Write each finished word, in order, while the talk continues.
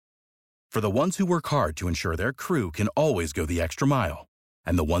For the ones who work hard to ensure their crew can always go the extra mile,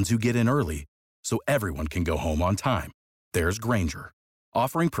 and the ones who get in early so everyone can go home on time, there's Grainger,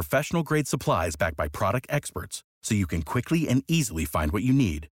 offering professional-grade supplies backed by product experts so you can quickly and easily find what you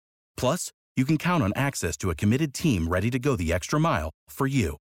need. Plus, you can count on access to a committed team ready to go the extra mile for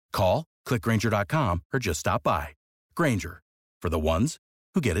you. Call, click Grainger.com, or just stop by. Grainger, for the ones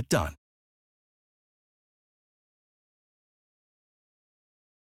who get it done.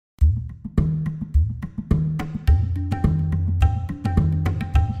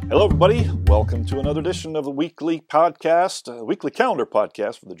 Hello, everybody. Welcome to another edition of the weekly podcast, weekly calendar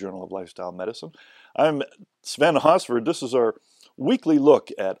podcast for the Journal of Lifestyle Medicine. I'm Sven Hosford. This is our weekly look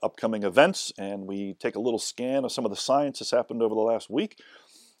at upcoming events, and we take a little scan of some of the science that's happened over the last week.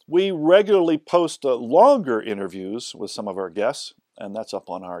 We regularly post longer interviews with some of our guests, and that's up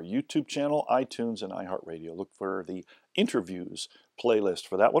on our YouTube channel, iTunes, and iHeartRadio. Look for the interviews playlist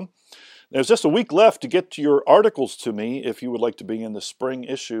for that one. There's just a week left to get your articles to me if you would like to be in the spring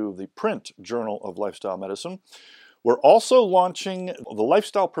issue of the print Journal of Lifestyle Medicine. We're also launching the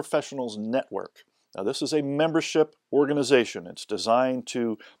Lifestyle Professionals Network. Now, this is a membership organization. It's designed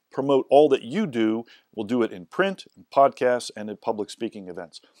to promote all that you do. We'll do it in print, in podcasts, and in public speaking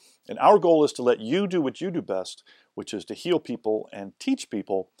events. And our goal is to let you do what you do best, which is to heal people and teach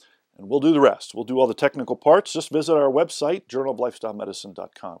people, and we'll do the rest. We'll do all the technical parts. Just visit our website,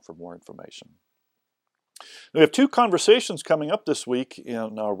 journaloflifestylemedicine.com, for more information. We have two conversations coming up this week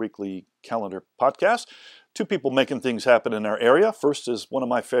in our weekly calendar podcast. Two people making things happen in our area. First is one of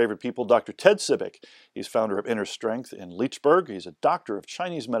my favorite people, Dr. Ted Sibik. He's founder of Inner Strength in Leechburg. He's a doctor of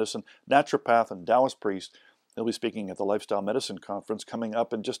Chinese medicine, naturopath, and Taoist priest. He'll be speaking at the Lifestyle Medicine Conference coming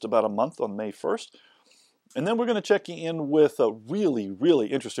up in just about a month on May 1st. And then we're going to check in with a really, really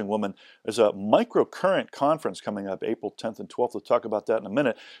interesting woman. There's a microcurrent conference coming up April 10th and 12th. We'll talk about that in a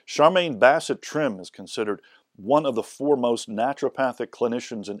minute. Charmaine Bassett-Trim is considered one of the foremost naturopathic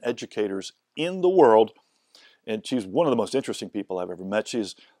clinicians and educators in the world. And she's one of the most interesting people I've ever met.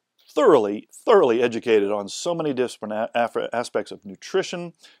 She's thoroughly educated on so many different aspects of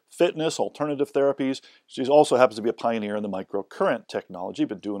nutrition, fitness, alternative therapies. She also happens to be a pioneer in the microcurrent technology,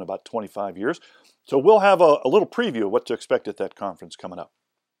 been doing about 25 years. So we'll have a little preview of what to expect at that conference coming up.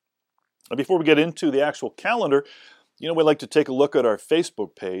 Now, before we get into the actual calendar, we'd like to take a look at our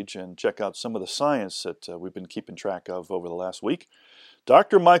Facebook page and check out some of the science that we've been keeping track of over the last week.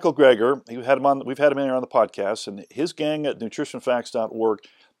 Dr. Michael Greger, we've had him in here on the podcast, and his gang at nutritionfacts.org,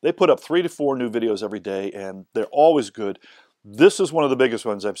 they put up 3 to 4 new videos every day, and they're always good. This is one of the biggest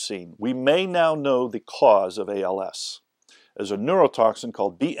ones I've seen. We may now know the cause of ALS. There's a neurotoxin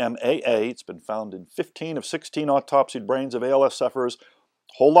called BMAA. It's been found in 15 of 16 autopsied brains of ALS sufferers.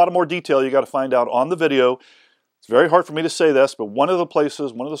 A whole lot of more detail you got to find out on the video. It's very hard for me to say this, but one of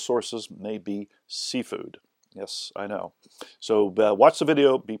the sources may be seafood. Yes, I know. So watch the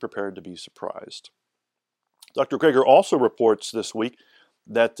video. Be prepared to be surprised. Dr. Greger also reports this week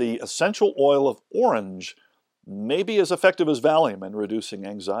that the essential oil of orange may be as effective as Valium in reducing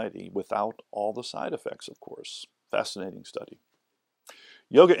anxiety without all the side effects, of course. Fascinating study.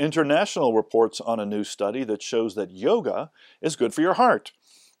 Yoga International reports on a new study that shows that yoga is good for your heart.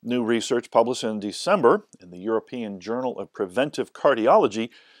 New research published in December in the European Journal of Preventive Cardiology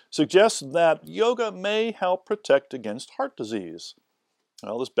suggests that yoga may help protect against heart disease.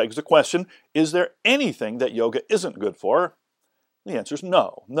 Well, this begs the question, is there anything that yoga isn't good for? The answer is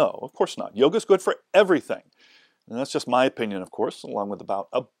no, of course not. Yoga is good for everything. And that's just my opinion, of course, along with about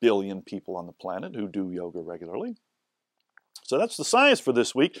 1 billion people on the planet who do yoga regularly. So that's the science for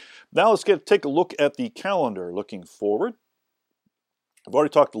this week. Now let's take a look at the calendar looking forward. I've already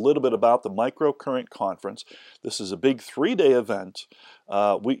talked a little bit about the Microcurrent Conference. This is a big 3-day event.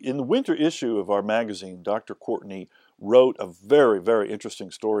 In the winter issue of our magazine, Dr. Courtney wrote a very, very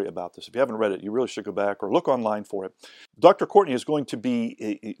interesting story about this. If you haven't read it, you really should go back or look online for it. Dr. Courtney is going to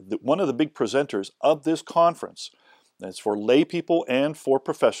be one of the big presenters of this conference. It's for lay people and for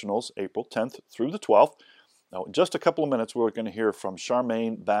professionals, April 10th through the 12th. Now, in just a couple of minutes, we're going to hear from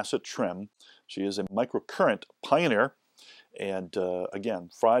Charmaine Bassett-Trim. She is a microcurrent pioneer. And again,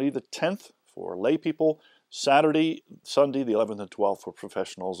 Friday the 10th for lay people, Sunday the 11th and 12th for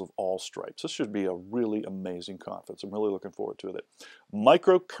professionals of all stripes. This should be a really amazing conference. I'm really looking forward to it.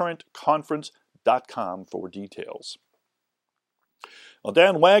 Microcurrentconference.com for details. Well,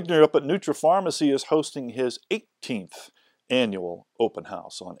 Dan Wagner up at NutriPharmacy is hosting his 18th annual open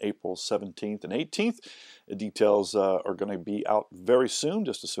house on April 17th and 18th. The details are going to be out very soon,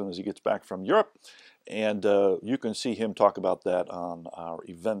 just as soon as he gets back from Europe. And you can see him talk about that on our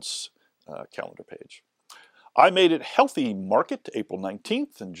events calendar page. I Made It Healthy Market, April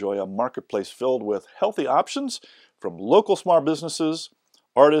 19th. Enjoy a marketplace filled with healthy options from local small businesses,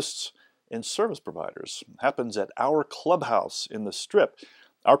 artists, and service providers. It happens at our clubhouse in the Strip.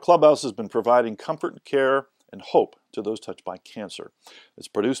 Our clubhouse has been providing comfort and care and hope to those touched by cancer. It's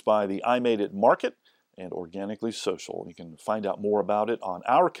produced by the I Made It Market and Organically Social. You can find out more about it on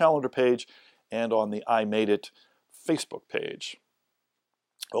our calendar page and on the I Made It Facebook page.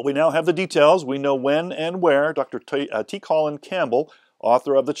 Well, we now have the details. We know when and where Dr. T. Colin Campbell,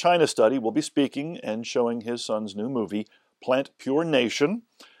 author of the China Study, will be speaking and showing his son's new movie, Plant Pure Nation,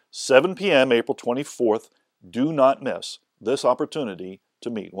 7 p.m., April 24th. Do not miss this opportunity to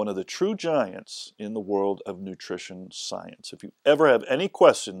meet one of the true giants in the world of nutrition science. If you ever have any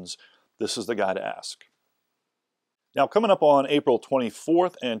questions, this is the guy to ask. Now, coming up on April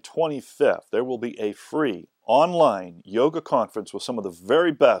 24th and 25th, there will be a free online yoga conference with some of the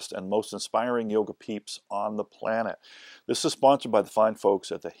very best and most inspiring yoga peeps on the planet. This is sponsored by the fine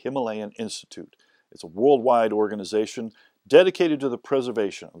folks at the Himalayan Institute. It's a worldwide organization dedicated to the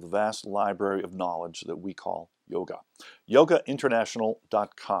preservation of the vast library of knowledge that we call yoga.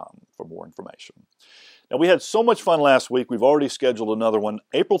 yogainternational.com for more information. Now, we had so much fun last week, we've already scheduled another one.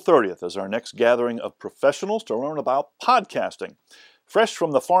 April 30th is our next gathering of professionals to learn about podcasting. Fresh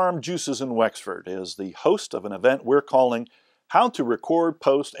from the Farm Juices in Wexford is the host of an event we're calling How to Record,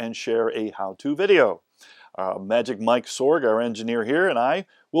 Post, and Share a How-To Video. Magic Mike Sorg, our engineer here, and I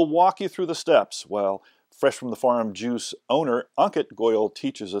will walk you through the steps while Fresh from the Farm Juice owner Ankit Goyal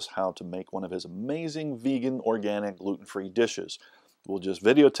teaches us how to make one of his amazing vegan, organic, gluten-free dishes. We'll just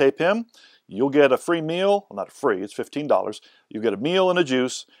videotape him. You'll get a free meal. Well, not free, it's $15. You get a meal and a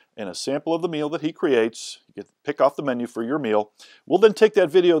juice and a sample of the meal that he creates. You get to pick off the menu for your meal. We'll then take that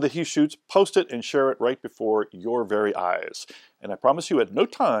video that he shoots, post it, and share it right before your very eyes. And I promise you, at no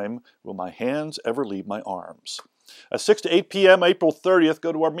time will my hands ever leave my arms. At 6 to 8 p.m., April 30th,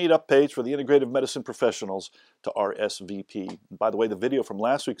 go to our meetup page for the Integrative Medicine Professionals to RSVP. And by the way, the video from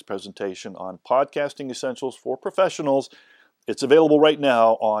last week's presentation on podcasting essentials for professionals, it's available right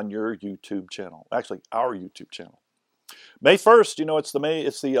now on your YouTube channel. Actually, our YouTube channel. May 1st,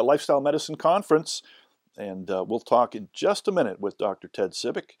 it's the Lifestyle Medicine Conference, and we'll talk in just a minute with Dr. Ted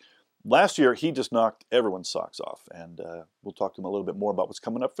Sibick. Last year, he just knocked everyone's socks off, and we'll talk to him a little bit more about what's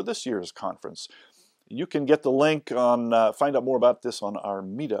coming up for this year's conference. You can get the link on, find out more about this on our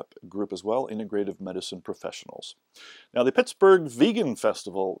meetup group as well, Integrative Medicine Professionals. Now, the Pittsburgh Vegan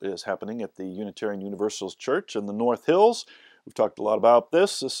Festival is happening at the Unitarian Universalist Church in the North Hills. We've talked a lot about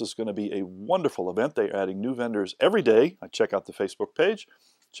this. This is going to be a wonderful event. They're adding new vendors every day. Check out the Facebook page.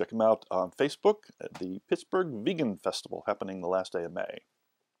 Check them out on Facebook at the Pittsburgh Vegan Festival happening the last day of May.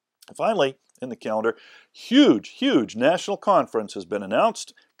 And finally, in the calendar, huge national conference has been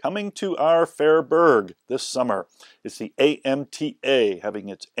announced coming to our Fairburg this summer. It's the AMTA having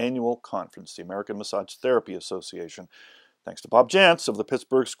its annual conference, the American Massage Therapy Association. Thanks to Bob Jantz of the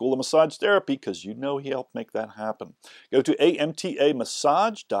Pittsburgh School of Massage Therapy, because you know he helped make that happen. Go to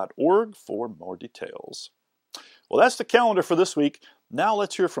amtamassage.org for more details. Well, that's the calendar for this week. Now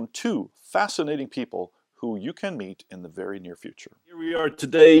let's hear from two fascinating people who you can meet in the very near future. Here we are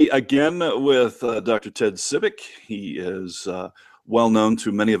today again with Dr. Ted Sibick. He is well known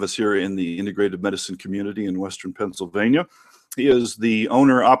to many of us here in the integrative medicine community in Western Pennsylvania. He is the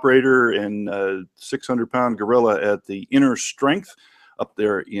owner-operator and 600-pound gorilla at the Inner Strength up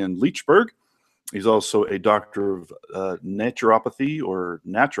there in Leechburg. He's also a doctor of naturopathy or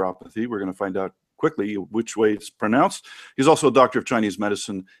naturopathy. We're going to find out quickly which way it's pronounced. He's also a doctor of Chinese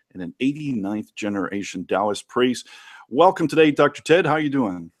medicine and an 89th generation Taoist priest. Welcome today, Dr. Ted. How are you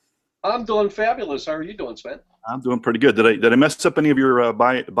doing? I'm doing fabulous. How are you doing, Sven? I'm doing pretty good. Did I mess up any of your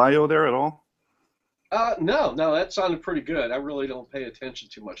bio there at all? No, that sounded pretty good. I really don't pay attention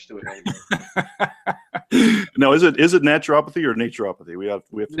too much to it anymore. No, is it naturopathy or naturopathy? We have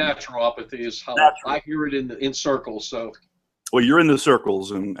naturopathy is how I hear it in circles. So, well, you're in the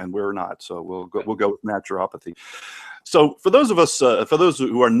circles and we're not. So we'll go with naturopathy. So for those of us, for those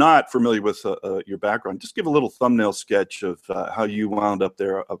who are not familiar with your background, just give a little thumbnail sketch of how you wound up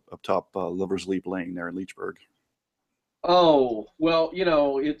there up top Lover's Leap Lane there in Leechburg. Oh, well,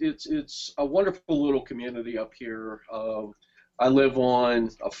 it's a wonderful little community up here. I live on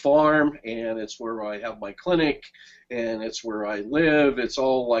a farm, and it's where I have my clinic, and it's where I live. It's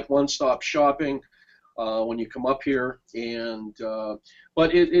all like one-stop shopping when you come up here. And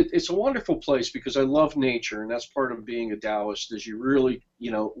but it's a wonderful place because I love nature, and that's part of being a Taoist is you really,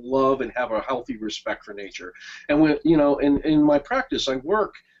 love and have a healthy respect for nature. And when, in my practice, I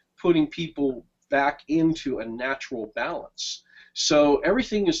work putting people back into a natural balance. So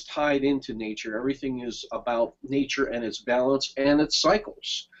everything is tied into nature. Everything is about nature and its balance and its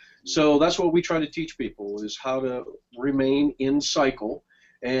cycles. So that's what we try to teach people, is how to remain in cycle.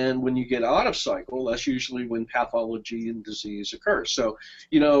 And when you get out of cycle, that's usually when pathology and disease occurs. So,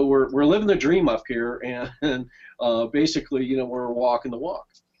 we're living the dream up here, and basically, we're walking the walk.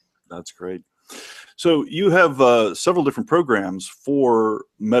 That's great. So you have several different programs for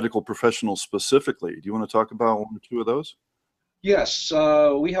medical professionals specifically. Do you want to talk about one or two of those? Yes,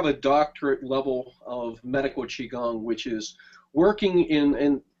 we have a doctorate level of medical Qigong, which is working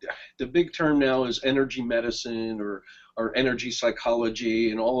in the big term now is energy medicine or energy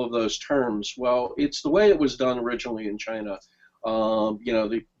psychology and all of those terms. Well, it's the way it was done originally in China.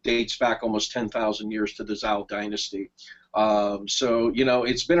 It dates back almost 10,000 years to the Zhou dynasty. So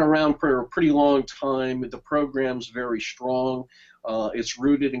it's been around for a pretty long time. The program's very strong. It's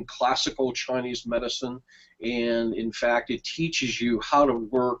rooted in classical Chinese medicine, and in fact, it teaches you how to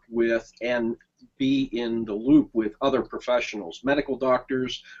work with and be in the loop with other professionals, medical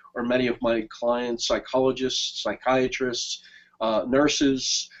doctors, or many of my clients, psychologists, psychiatrists,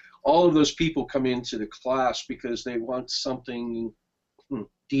 nurses. All of those people come into the class because they want something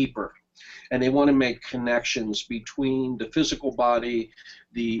deeper, and they want to make connections between the physical body,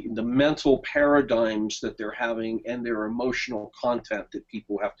 the mental paradigms that they're having, and their emotional content that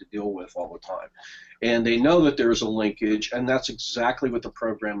people have to deal with all the time. And they know that there's a linkage, and that's exactly what the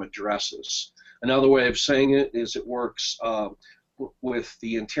program addresses. Another way of saying it is it works with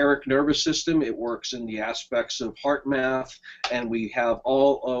the enteric nervous system. It works in the aspects of heart math, and we have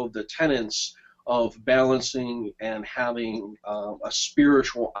all of the tenets of balancing and having a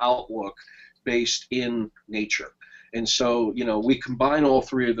spiritual outlook based in nature. And so, we combine all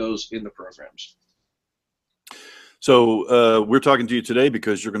three of those in the programs. So we're talking to you today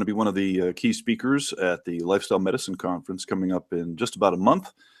because you're going to be one of the key speakers at the Lifestyle Medicine Conference coming up in just about a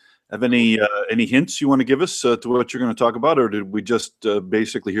month. Have any hints you want to give us to what you're going to talk about, or did we just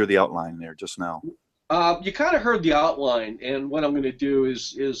basically hear the outline there just now? You kind of heard the outline, and what I'm going to do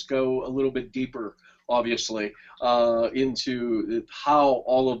is go a little bit deeper, obviously, into how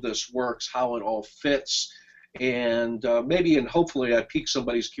all of this works, how it all fits, and maybe and hopefully I pique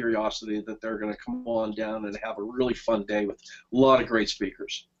somebody's curiosity that they're going to come on down and have a really fun day with a lot of great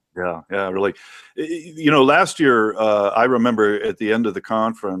speakers. Yeah, really. Last year, I remember at the end of the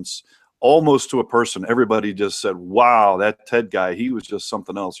conference, almost to a person, everybody just said, wow, that Ted guy, he was just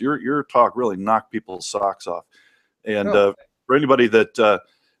something else. Your talk really knocked people's socks off. And for anybody that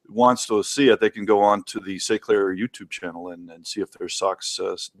wants to see it, they can go on to the St. Clair YouTube channel and see if their socks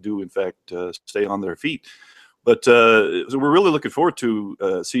do, in fact, stay on their feet. But so we're really looking forward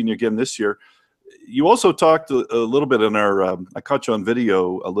to seeing you again this year. You also talked a little bit in our, I caught you on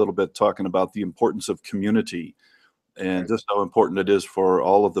video a little bit talking about the importance of community and just how important it is for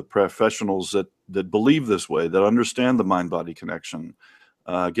all of the professionals that believe this way, that understand the mind-body connection,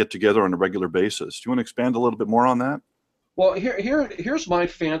 get together on a regular basis. Do you want to expand a little bit more on that? Well, here's my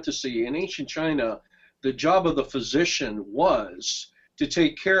fantasy. In ancient China, the job of the physician was to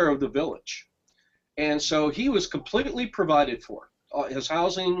take care of the village. And so he was completely provided for. His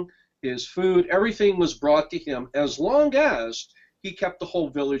housing, his food, everything was brought to him as long as he kept the whole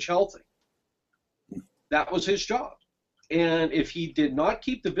village healthy. That was his job. And if he did not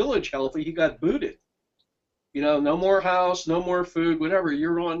keep the village healthy, he got booted. No more house, no more food, whatever,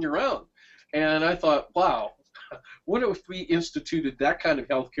 you're on your own. And I thought, wow, what if we instituted that kind of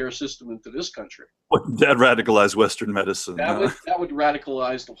healthcare system into this country? Wouldn't that radicalize Western medicine? That would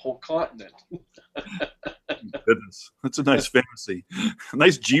radicalize the whole continent. Goodness, that's a nice fantasy, a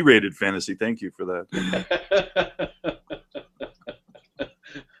nice G-rated fantasy. Thank you for that.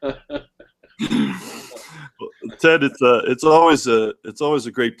 Ted, it's always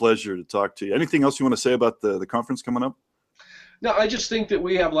a great pleasure to talk to you. Anything else you want to say about the conference coming up? No, I just think that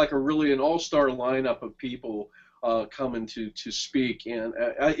we have like an all-star lineup of people coming to speak, and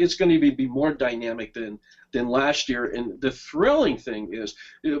it's going to be more dynamic than last year. And the thrilling thing is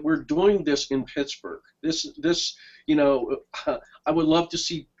we're doing this in Pittsburgh. This I would love to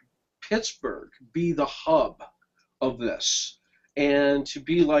see Pittsburgh be the hub of this, and to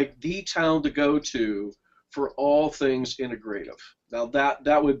be like the town to go to for all things integrative. Now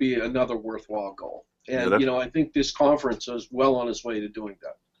that would be another worthwhile goal. And I think this conference is well on its way to doing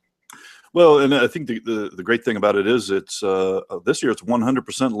that. Well, and I think the great thing about it is it's this year it's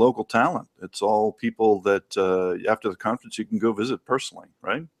 100% local talent. It's all people that after the conference you can go visit personally,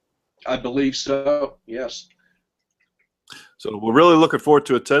 right? I believe so, yes. So we're really looking forward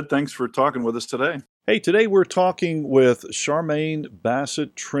to it, Ted. Thanks for talking with us today. Hey, today we're talking with Charmaine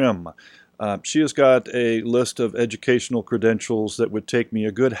Bassett Trim. She has got a list of educational credentials that would take me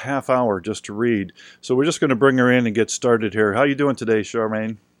a good half hour just to read. So we're just going to bring her in and get started here. How are you doing today,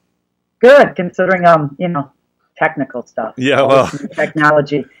 Charmaine? Good, considering technical stuff. Yeah, well,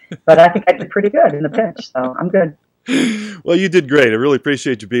 technology. But I think I did pretty good in the pitch, so I'm good. Well, you did great. I really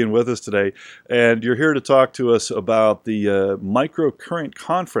appreciate you being with us today. And you're here to talk to us about the Microcurrent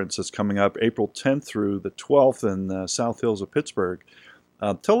Conference that's coming up April 10th through the 12th in South Hills of Pittsburgh.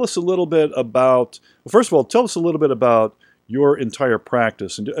 Tell us a little bit about, well, first of all, tell us a little bit about your entire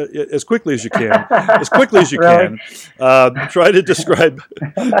practice, and as quickly as you can, Really? try to describe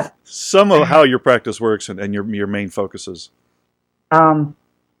some of how your practice works and your main focuses. I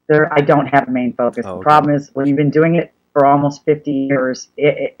don't have a main focus. Oh, okay. The problem is when you've been doing it for almost 50 years,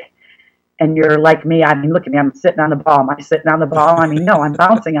 and you're like me, I mean, look at me, I'm sitting on the ball. Am I sitting on the ball? I mean, no, I'm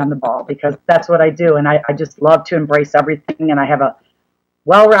bouncing on the ball because that's what I do, and I just love to embrace everything, and I have a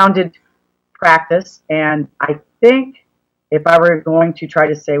well-rounded practice, and I think if I were going to try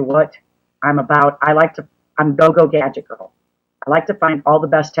to say what I'm about, I'm go-go gadget girl. I like to find all the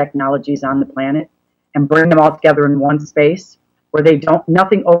best technologies on the planet and bring them all together in one space where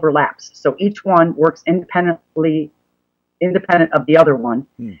nothing overlaps. So each one works independent of the other one,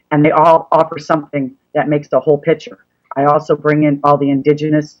 and they all offer something that makes the whole picture. I also bring in all the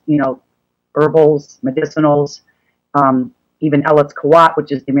indigenous, herbals, medicinals, even Ehlers Kawat,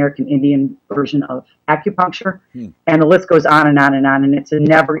 which is the American Indian version of acupuncture, and the list goes on and on and on, and it's a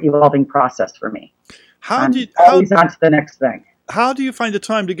never-evolving process for me. Always on to the next thing. How do you find the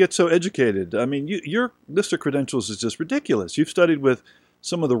time to get so educated? I mean, your list of credentials is just ridiculous. You've studied with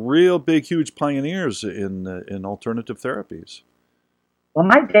some of the real big, huge pioneers in alternative therapies. Well,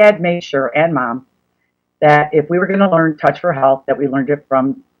 my dad made sure, and mom, that if we were going to learn Touch for Health, that we learned it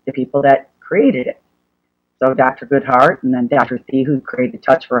from the people that created it. So Dr. Goodhart and then Dr. Thie, who created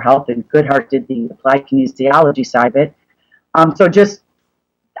Touch for Health, and Goodhart did the applied kinesiology side of it.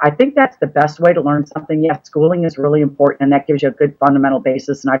 I think that's the best way to learn something. Yeah, schooling is really important, and that gives you a good fundamental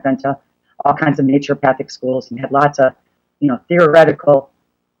basis. And I've been to all kinds of naturopathic schools and had lots of, theoretical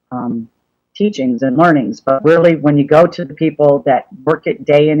teachings and learnings. But really, when you go to the people that work it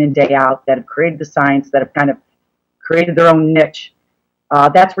day in and day out, that have created the science, that have kind of created their own niche,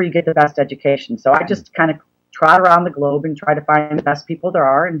 that's where you get the best education. So I just kind of trot around the globe and try to find the best people there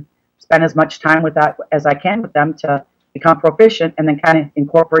are and spend as much time with that as I can with them to become proficient and then kind of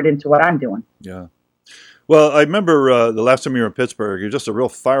incorporate into what I'm doing. Yeah. Well, I remember the last time you were in Pittsburgh, you're just a real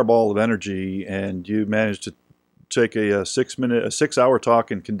fireball of energy, and you managed to take a 6-hour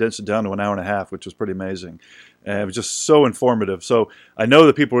talk and condense it down to an hour and a half, which was pretty amazing. And it was just so informative. So I know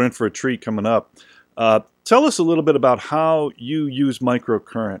that people are in for a treat coming up. Tell us a little bit about how you use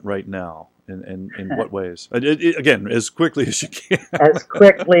microcurrent right now, and in what ways. Again, as quickly as you can. As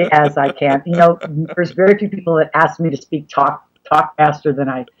quickly as I can. There's very few people that ask me to talk faster than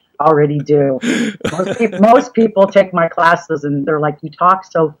I already do. Most people take my classes and they're like, "You talk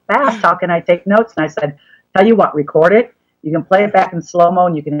so fast, how can I take notes?" And I said, "Tell you what, record it. You can play it back in slow-mo,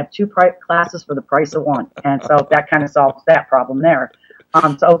 and you can have 2 classes for the price of 1. And so that kind of solves that problem there.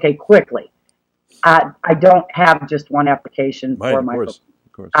 Okay, quickly. I don't have just one application for microcurrent.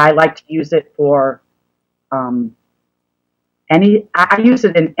 Of course. I like to use it for I use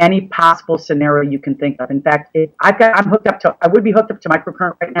it in any possible scenario you can think of. In fact, I would be hooked up to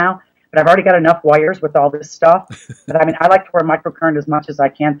microcurrent right now, but I've already got enough wires with all this stuff. But I like to wear microcurrent as much as I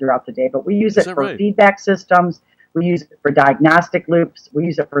can throughout the day. But we use it for feedback systems. We use it for diagnostic loops. We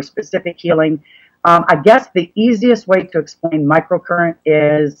use it for specific healing. I guess the easiest way to explain microcurrent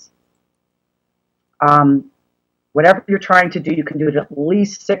is whatever you're trying to do, you can do it at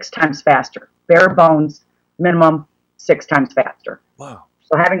least 6 times faster. Bare bones, minimum 6 times faster. Wow.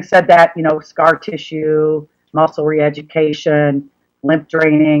 So having said that, scar tissue, muscle re-education, lymph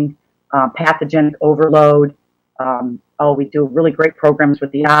draining, pathogenic overload. We do really great programs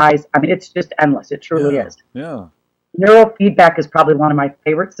with the eyes. I mean, it's just endless. It truly is. Yeah. Neurofeedback is probably one of my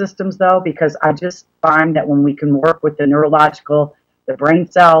favorite systems, though, because I just find that when we can work with the neurological, the brain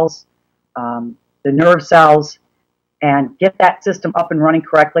cells, the nerve cells, and get that system up and running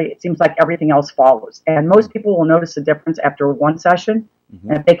correctly, it seems like everything else follows. And most people will notice a difference after 1 session.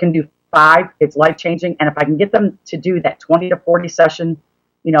 And if they can do 5, it's life-changing. And if I can get them to do that 20 to 40 session,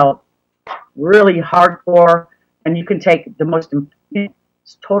 really hardcore, and you can take the most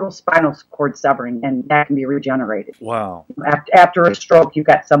total spinal cord severing, and that can be regenerated. Wow. After a stroke, you've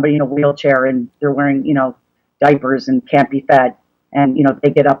got somebody in a wheelchair, and they're wearing, diapers and can't be fed. And,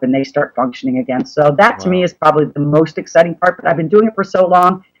 they get up and they start functioning again. So that to me is probably the most exciting part. But I've been doing it for so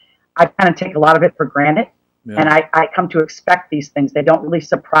long, I kind of take a lot of it for granted. Yeah. And I come to expect these things. They don't really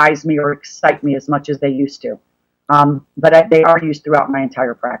surprise me or excite me as much as they used to. But they are used throughout my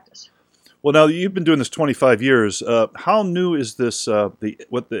entire practice. Well, now you've been doing this 25 years. How new is this?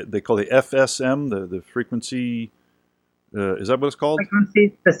 What they call the FSM, the frequency? Is that what it's called?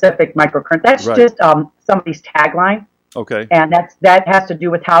 Frequency specific microcurrent. That's Right. just somebody's tagline, Okay. and that has to do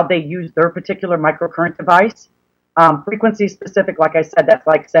with how they use their particular microcurrent device. Frequency specific, like I said, that's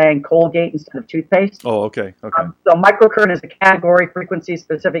like saying Colgate instead of toothpaste. Oh, okay. Okay. So microcurrent is a category. Frequency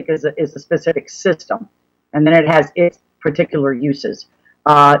specific is a specific system, and then it has its particular uses.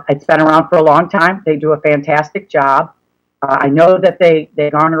 It's been around for a long time. They do a fantastic job. I know that they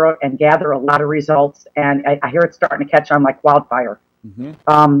garner and gather a lot of results, and I hear it's starting to catch on like wildfire. Mm-hmm.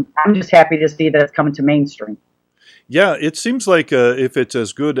 I'm just happy to see that it's coming to mainstream. Yeah, it seems like if it's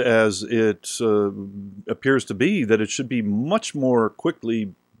as good as it appears to be, that it should be much more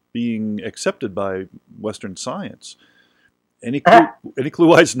quickly being accepted by Western science. Any clue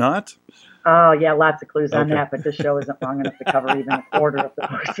why it's not? Oh yeah, lots of clues on Okay. that, but this show isn't long enough to cover even a quarter of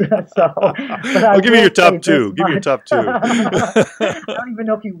those. So, Well, give me your top two. Give me your top two. I don't even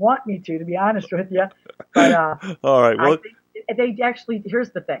know if you want me to be honest with you. But All right. I Well, think they actually,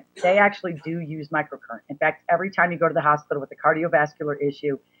 here's the thing, they actually do use microcurrent. In fact, every time you go to the hospital with a cardiovascular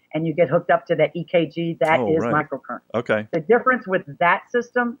issue and you get hooked up to that EKG, that Oh, is right. microcurrent. okay. The difference with that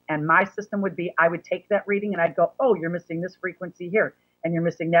system and my system would be I would take that reading and I'd go, oh, you're missing this frequency here and you're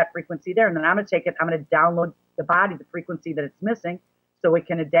missing that frequency there. And then I'm going to take it, I'm going to download the body, the frequency that it's missing, so it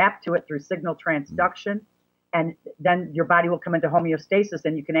can adapt to it through signal transduction. And then your body will come into homeostasis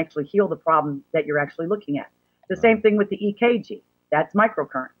and you can actually heal the problem that you're actually looking at. The same thing with the EKG. That's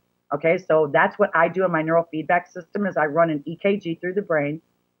microcurrent. Okay, so that's what I do in my neurofeedback system is I run an EKG through the brain,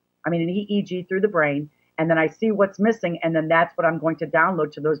 an EEG through the brain, and then I see what's missing, and then that's what I'm going to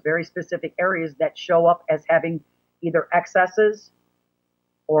download to those very specific areas that show up as having either excesses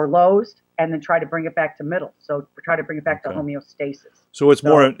or lows, and then try to bring it back to middle. So try to bring it back to homeostasis. So it's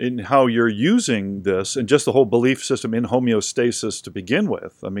more in how you're using this and just the whole belief system in homeostasis to begin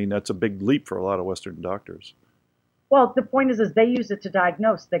with. I mean, that's a big leap for a lot of Western doctors. Well, the point is they use it to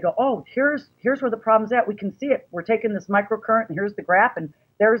diagnose. They go, oh, here's where the problem's at. We can see it. We're taking this microcurrent, and here's the graph, and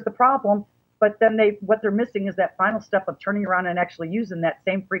there's the problem. But then what they're missing is that final step of turning around and actually using that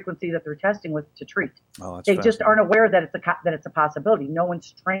same frequency that they're testing with to treat. Oh, that's They just fascinating. aren't aware that it's a possibility. No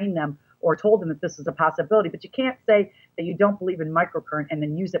one's trained them or told them that this is a possibility. But you can't say that you don't believe in microcurrent and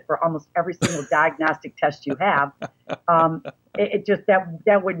then use it for almost every single diagnostic test you have. It just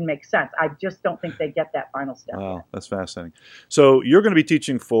that wouldn't make sense. I just don't think they get that final step. Wow, that's fascinating. So you're going to be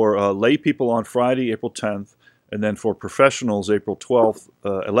teaching for lay people on Friday, April 10th, and then for professionals, April 12th,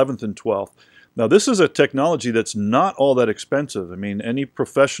 11th, and 12th. Now, this is a technology that's not all that expensive. I mean, any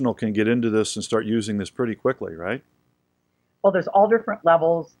professional can get into this and start using this pretty quickly, right? Well, there's all different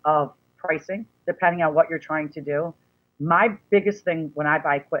levels of pricing depending on what you're trying to do. My biggest thing when I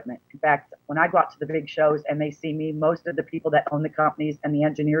buy equipment, in fact, when I go out to the big shows and they see me, most of the people that own the companies and the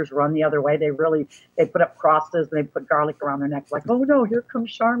engineers run the other way. They put up crosses and they put garlic around their neck like, oh no, here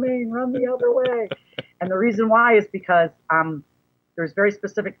comes Charmaine, run the other way. And the reason why is because there's very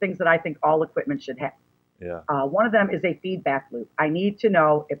specific things that I think all equipment should have. Yeah. One of them is a feedback loop. I need to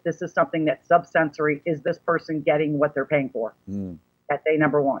know if this is something that's subsensory, is this person getting what they're paying for? That's A,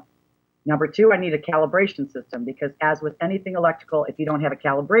 number one. Number two, I need a calibration system because as with anything electrical, if you don't have a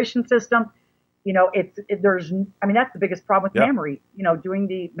calibration system, that's the biggest problem with mammary, doing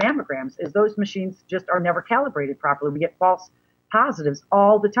the mammograms is those machines just are never calibrated properly. We get false positives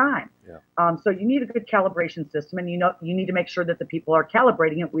all the time. Yeah. So you need a good calibration system, and you need to make sure that the people are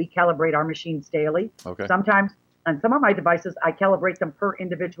calibrating it. We calibrate our machines daily. Okay. Sometimes on some of my devices, I calibrate them per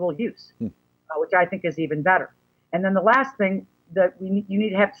individual use, which I think is even better. And then the last thing that you need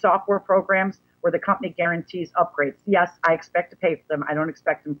to have software programs where the company guarantees upgrades. Yes, I expect to pay for them. I don't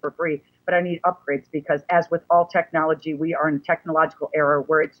expect them for free, but I need upgrades because as with all technology, we are in a technological era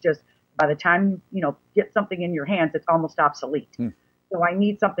where it's just by the time you get something in your hands, it's almost obsolete. So I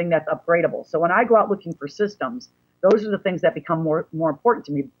need something that's upgradable. So when I go out looking for systems, those are the things that become more important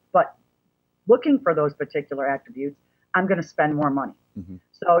to me. But looking for those particular attributes, I'm going to spend more money.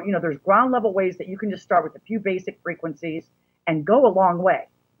 So, there's ground level ways that you can just start with a few basic frequencies and go a long way.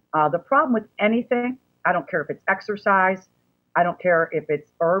 The problem with anything, I don't care if it's exercise, I don't care if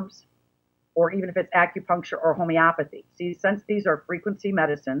it's herbs, or even if it's acupuncture or homeopathy. See, since these are frequency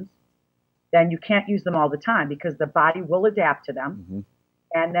medicines, then you can't use them all the time because the body will adapt to them.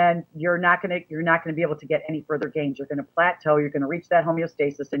 And then you're not going to be able to get any further gains. You're going to plateau, you're going to reach that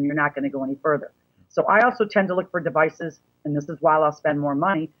homeostasis, and you're not going to go any further. So I also tend to look for devices, and this is why I'll spend more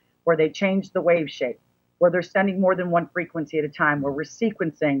money, where they change the wave shape. where they're sending more than one frequency at a time, where we're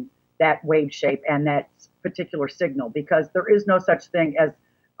sequencing that wave shape and that particular signal, because there is no such thing as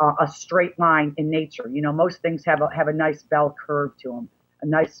a straight line in nature. You know, most things have a nice bell curve to them, a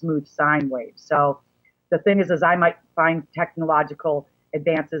nice smooth sine wave. So the thing is I might find technological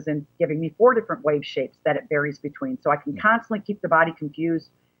advances in giving me 4 different wave shapes that it varies between. So I can constantly keep the body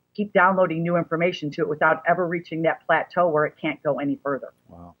confused, keep downloading new information to it without ever reaching that plateau where it can't go any further.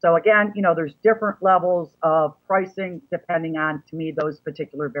 Wow. So again, you know, there's different levels of pricing depending on, to me, those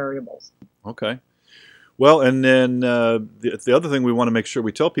particular variables. Okay. Well, and then the other thing we want to make sure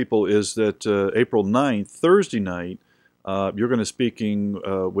we tell people is that April 9th, Thursday night, you're going to be speaking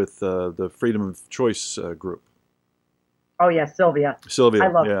with the Freedom of Choice group. Oh, yeah, Sylvia. Sylvia. I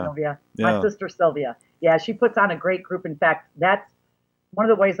love yeah. Sylvia. Yeah. My sister Sylvia. Yeah, she puts on a great group. In fact, that's one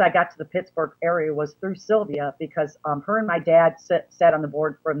of the ways I got to the Pittsburgh area was through Sylvia, because her and my dad sat on the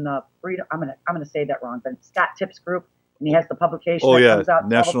board from the Freedom. I'm gonna say that wrong, but Scott Tips Group, and he has the publication that comes out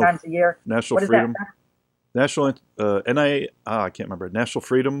several times a year. National What is Freedom. that? National NIA. I can't remember. National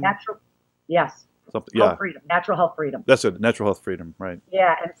Freedom. Yes. Something. Health Yeah. Freedom. Natural Health Freedom. That's it. Natural Health Freedom. Right.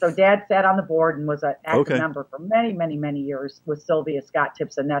 Yeah, and so Dad sat on the board and was an active Okay. member for many, many, many years with Sylvia, Scott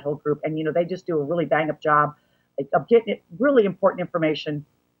Tips, and that whole group. And you know, they just do a really bang-up job of getting it really important information,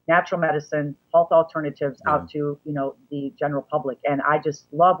 natural medicine, health alternatives out to, you know, the general public. And I just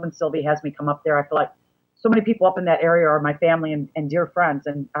love when Sylvia has me come up there. I feel like so many people up in that area are my family and dear friends,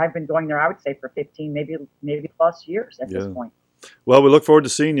 and I've been going there, I would say, for 15, maybe plus years at this point. Well, we look forward to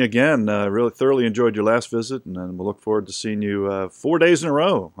seeing you again. Really thoroughly enjoyed your last visit, and then we'll look forward to seeing you 4 days in a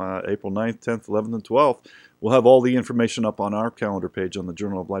row, April 9th, 10th, 11th, and 12th. We'll have all the information up on our calendar page on the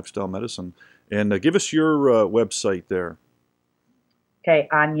Journal of Lifestyle Medicine. And give us your website there. Okay,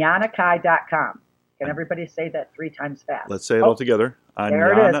 anyanakai.com. Can everybody say that 3 times fast? Let's say it all together.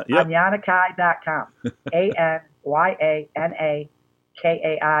 There it is, Yep. anyanakai.com.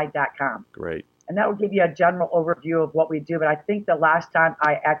 ANYANAKAI.com. Great. And that will give you a general overview of what we do. But I think the last time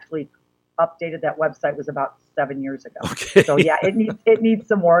I actually updated that website was about 7 years ago. Okay. So yeah, it needs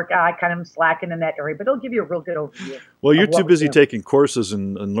some work. I kind of slacking in that area, but it'll give you a real good overview. Well, you're too busy taking courses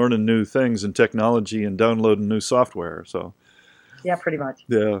and learning new things and technology and downloading new software. So yeah, pretty much.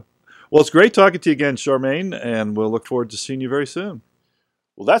 Yeah. Well, it's great talking to you again, Charmaine, and we'll look forward to seeing you very soon.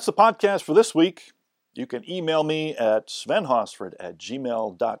 Well, that's the podcast for this week. You can email me at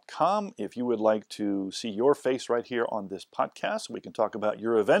svenhosford@gmail.com if you would like to see your face right here on this podcast. We can talk about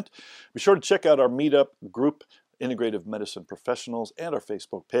your event. Be sure to check out our meetup group, Integrative Medicine Professionals, and our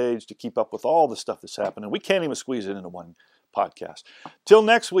Facebook page to keep up with all the stuff that's happening. We can't even squeeze it into one podcast. Till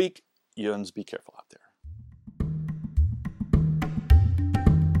next week, Yuns, be careful out there.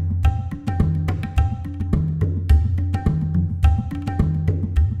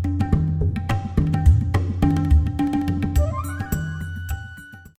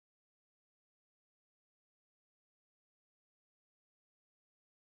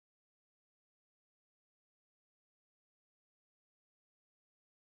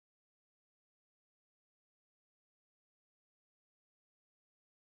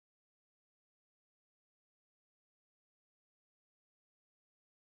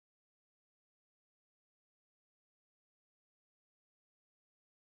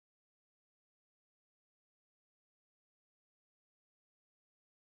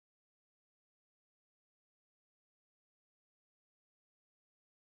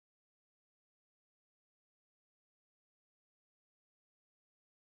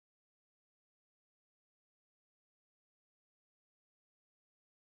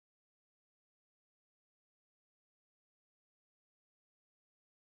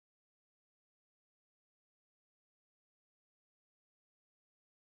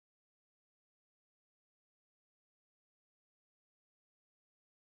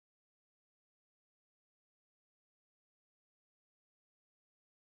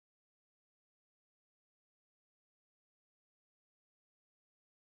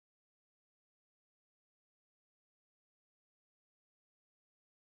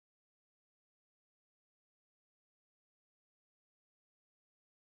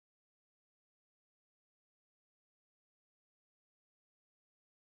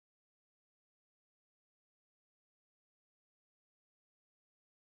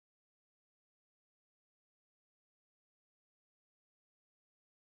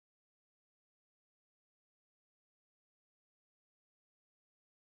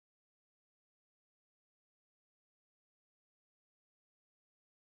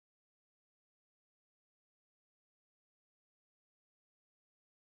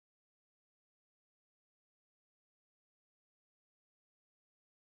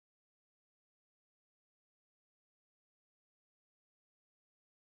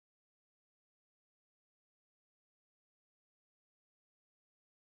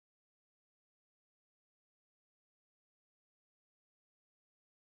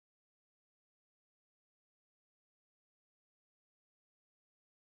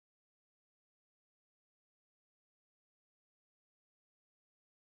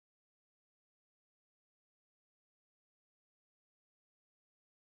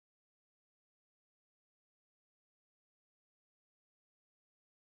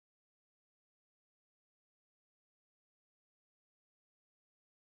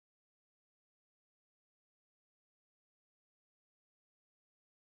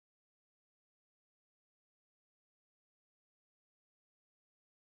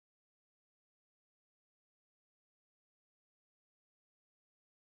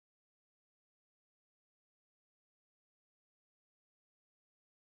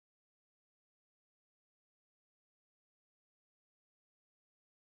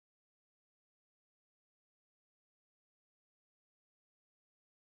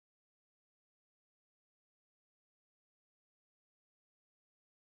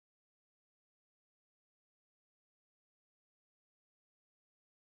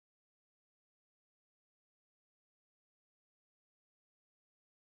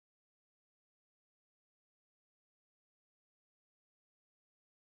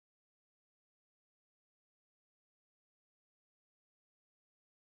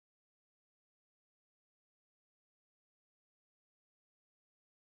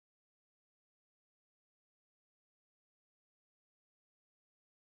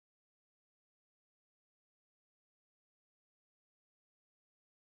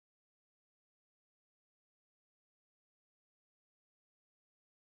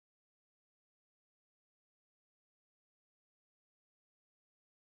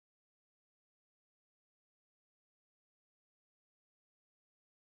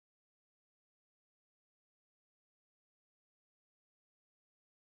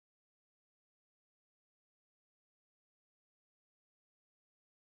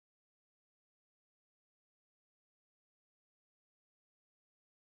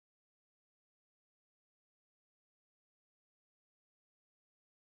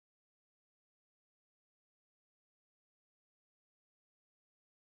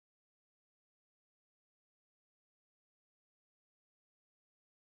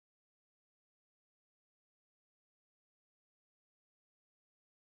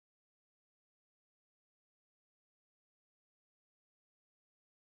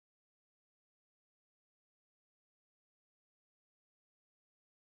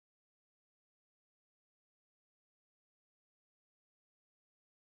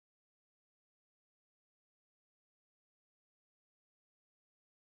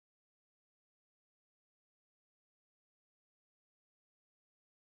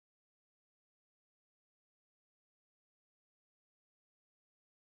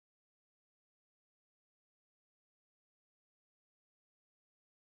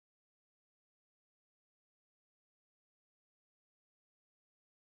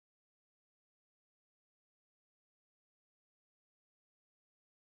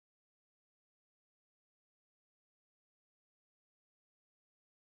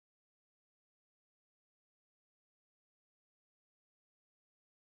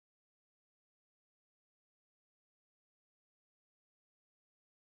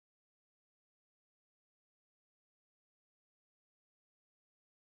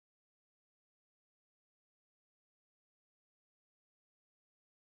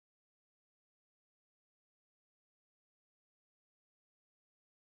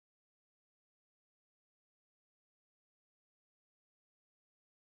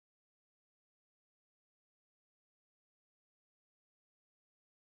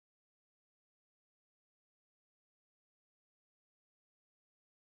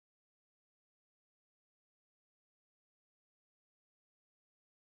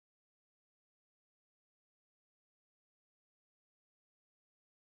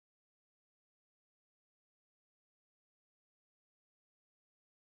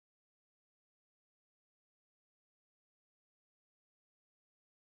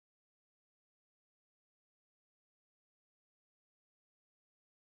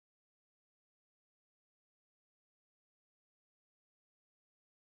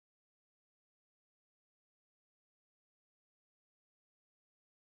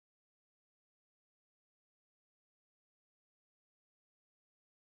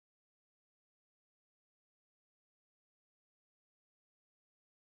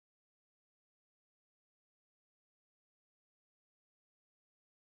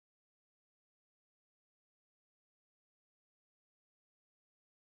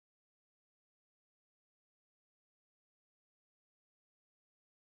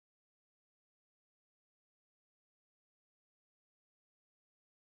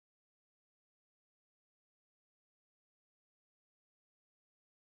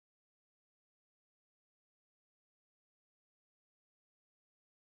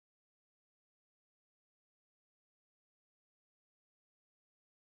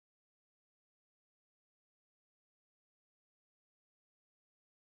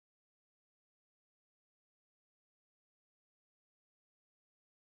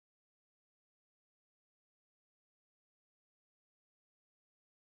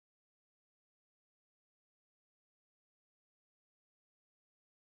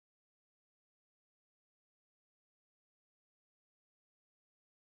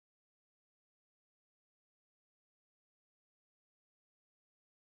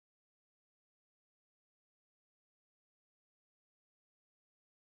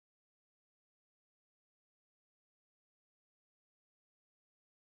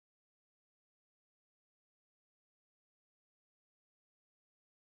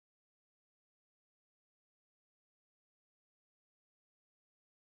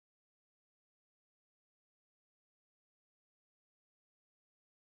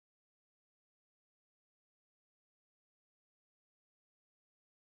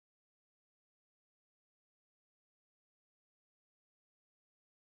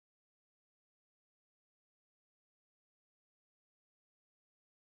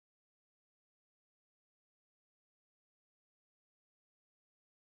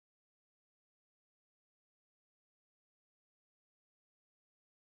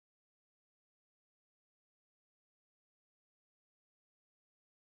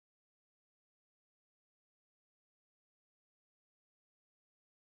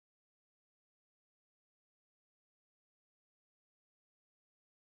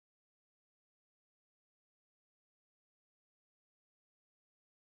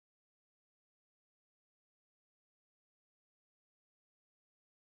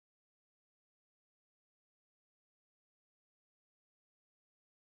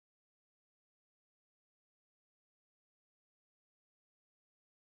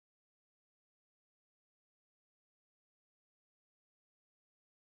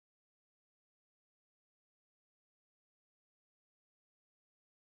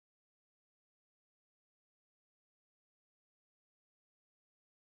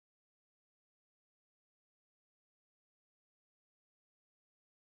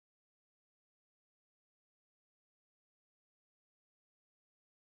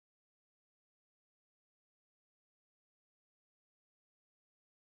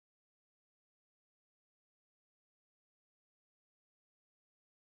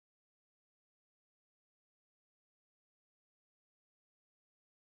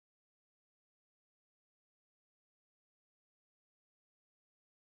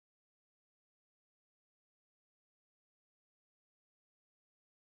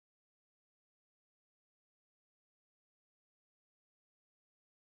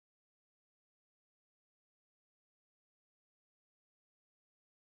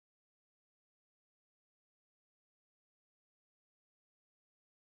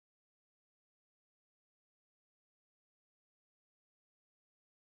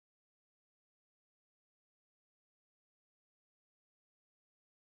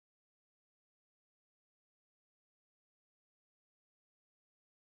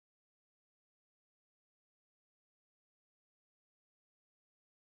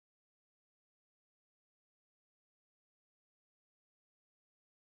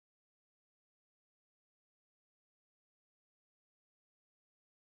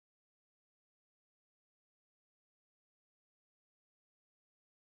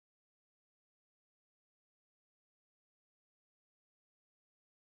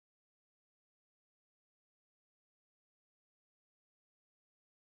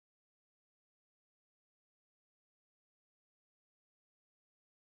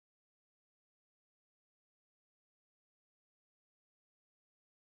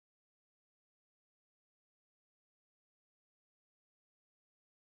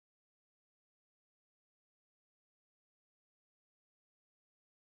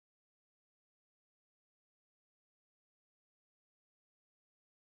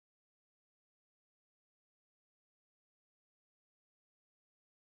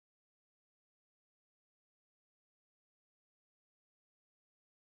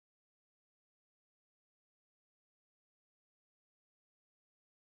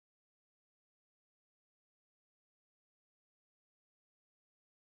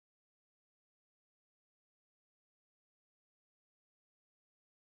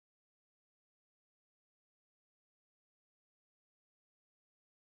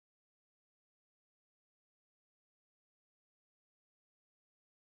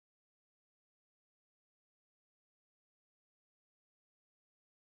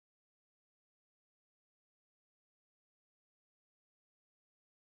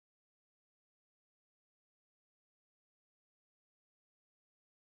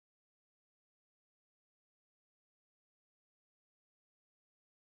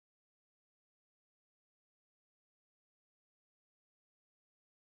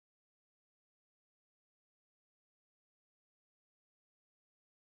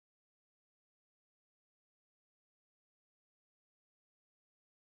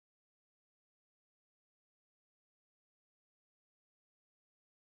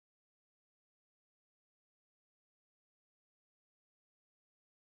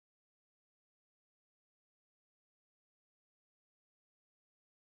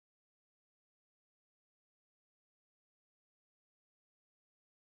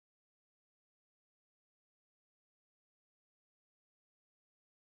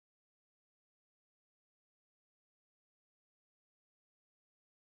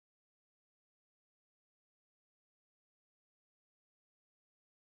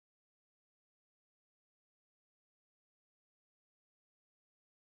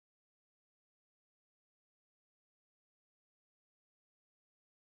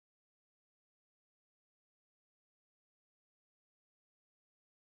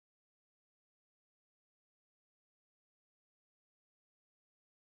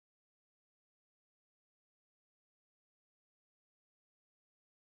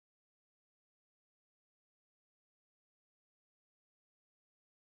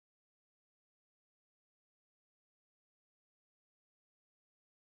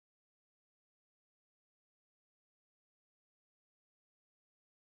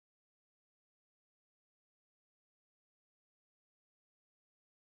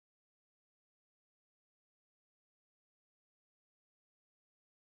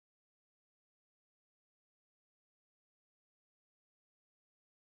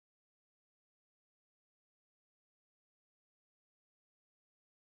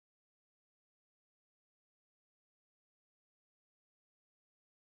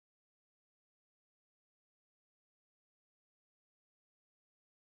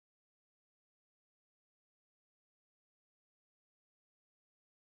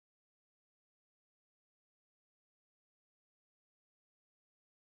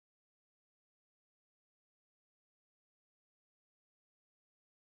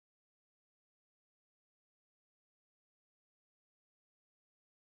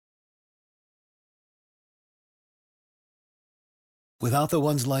 Without the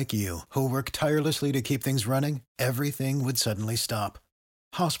ones like you, who work tirelessly to keep things running, everything would suddenly stop.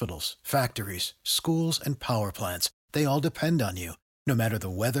 Hospitals, factories, schools, and power plants, they all depend on you. No matter the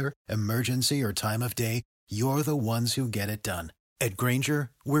weather, emergency, or time of day, you're the ones who get it done. At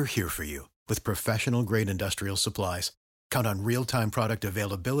Grainger, we're here for you with professional-grade industrial supplies. Count on real-time product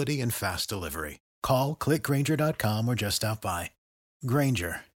availability and fast delivery. Call, click Grainger.com, or just stop by.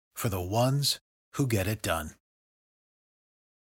 Grainger, for the ones who get it done.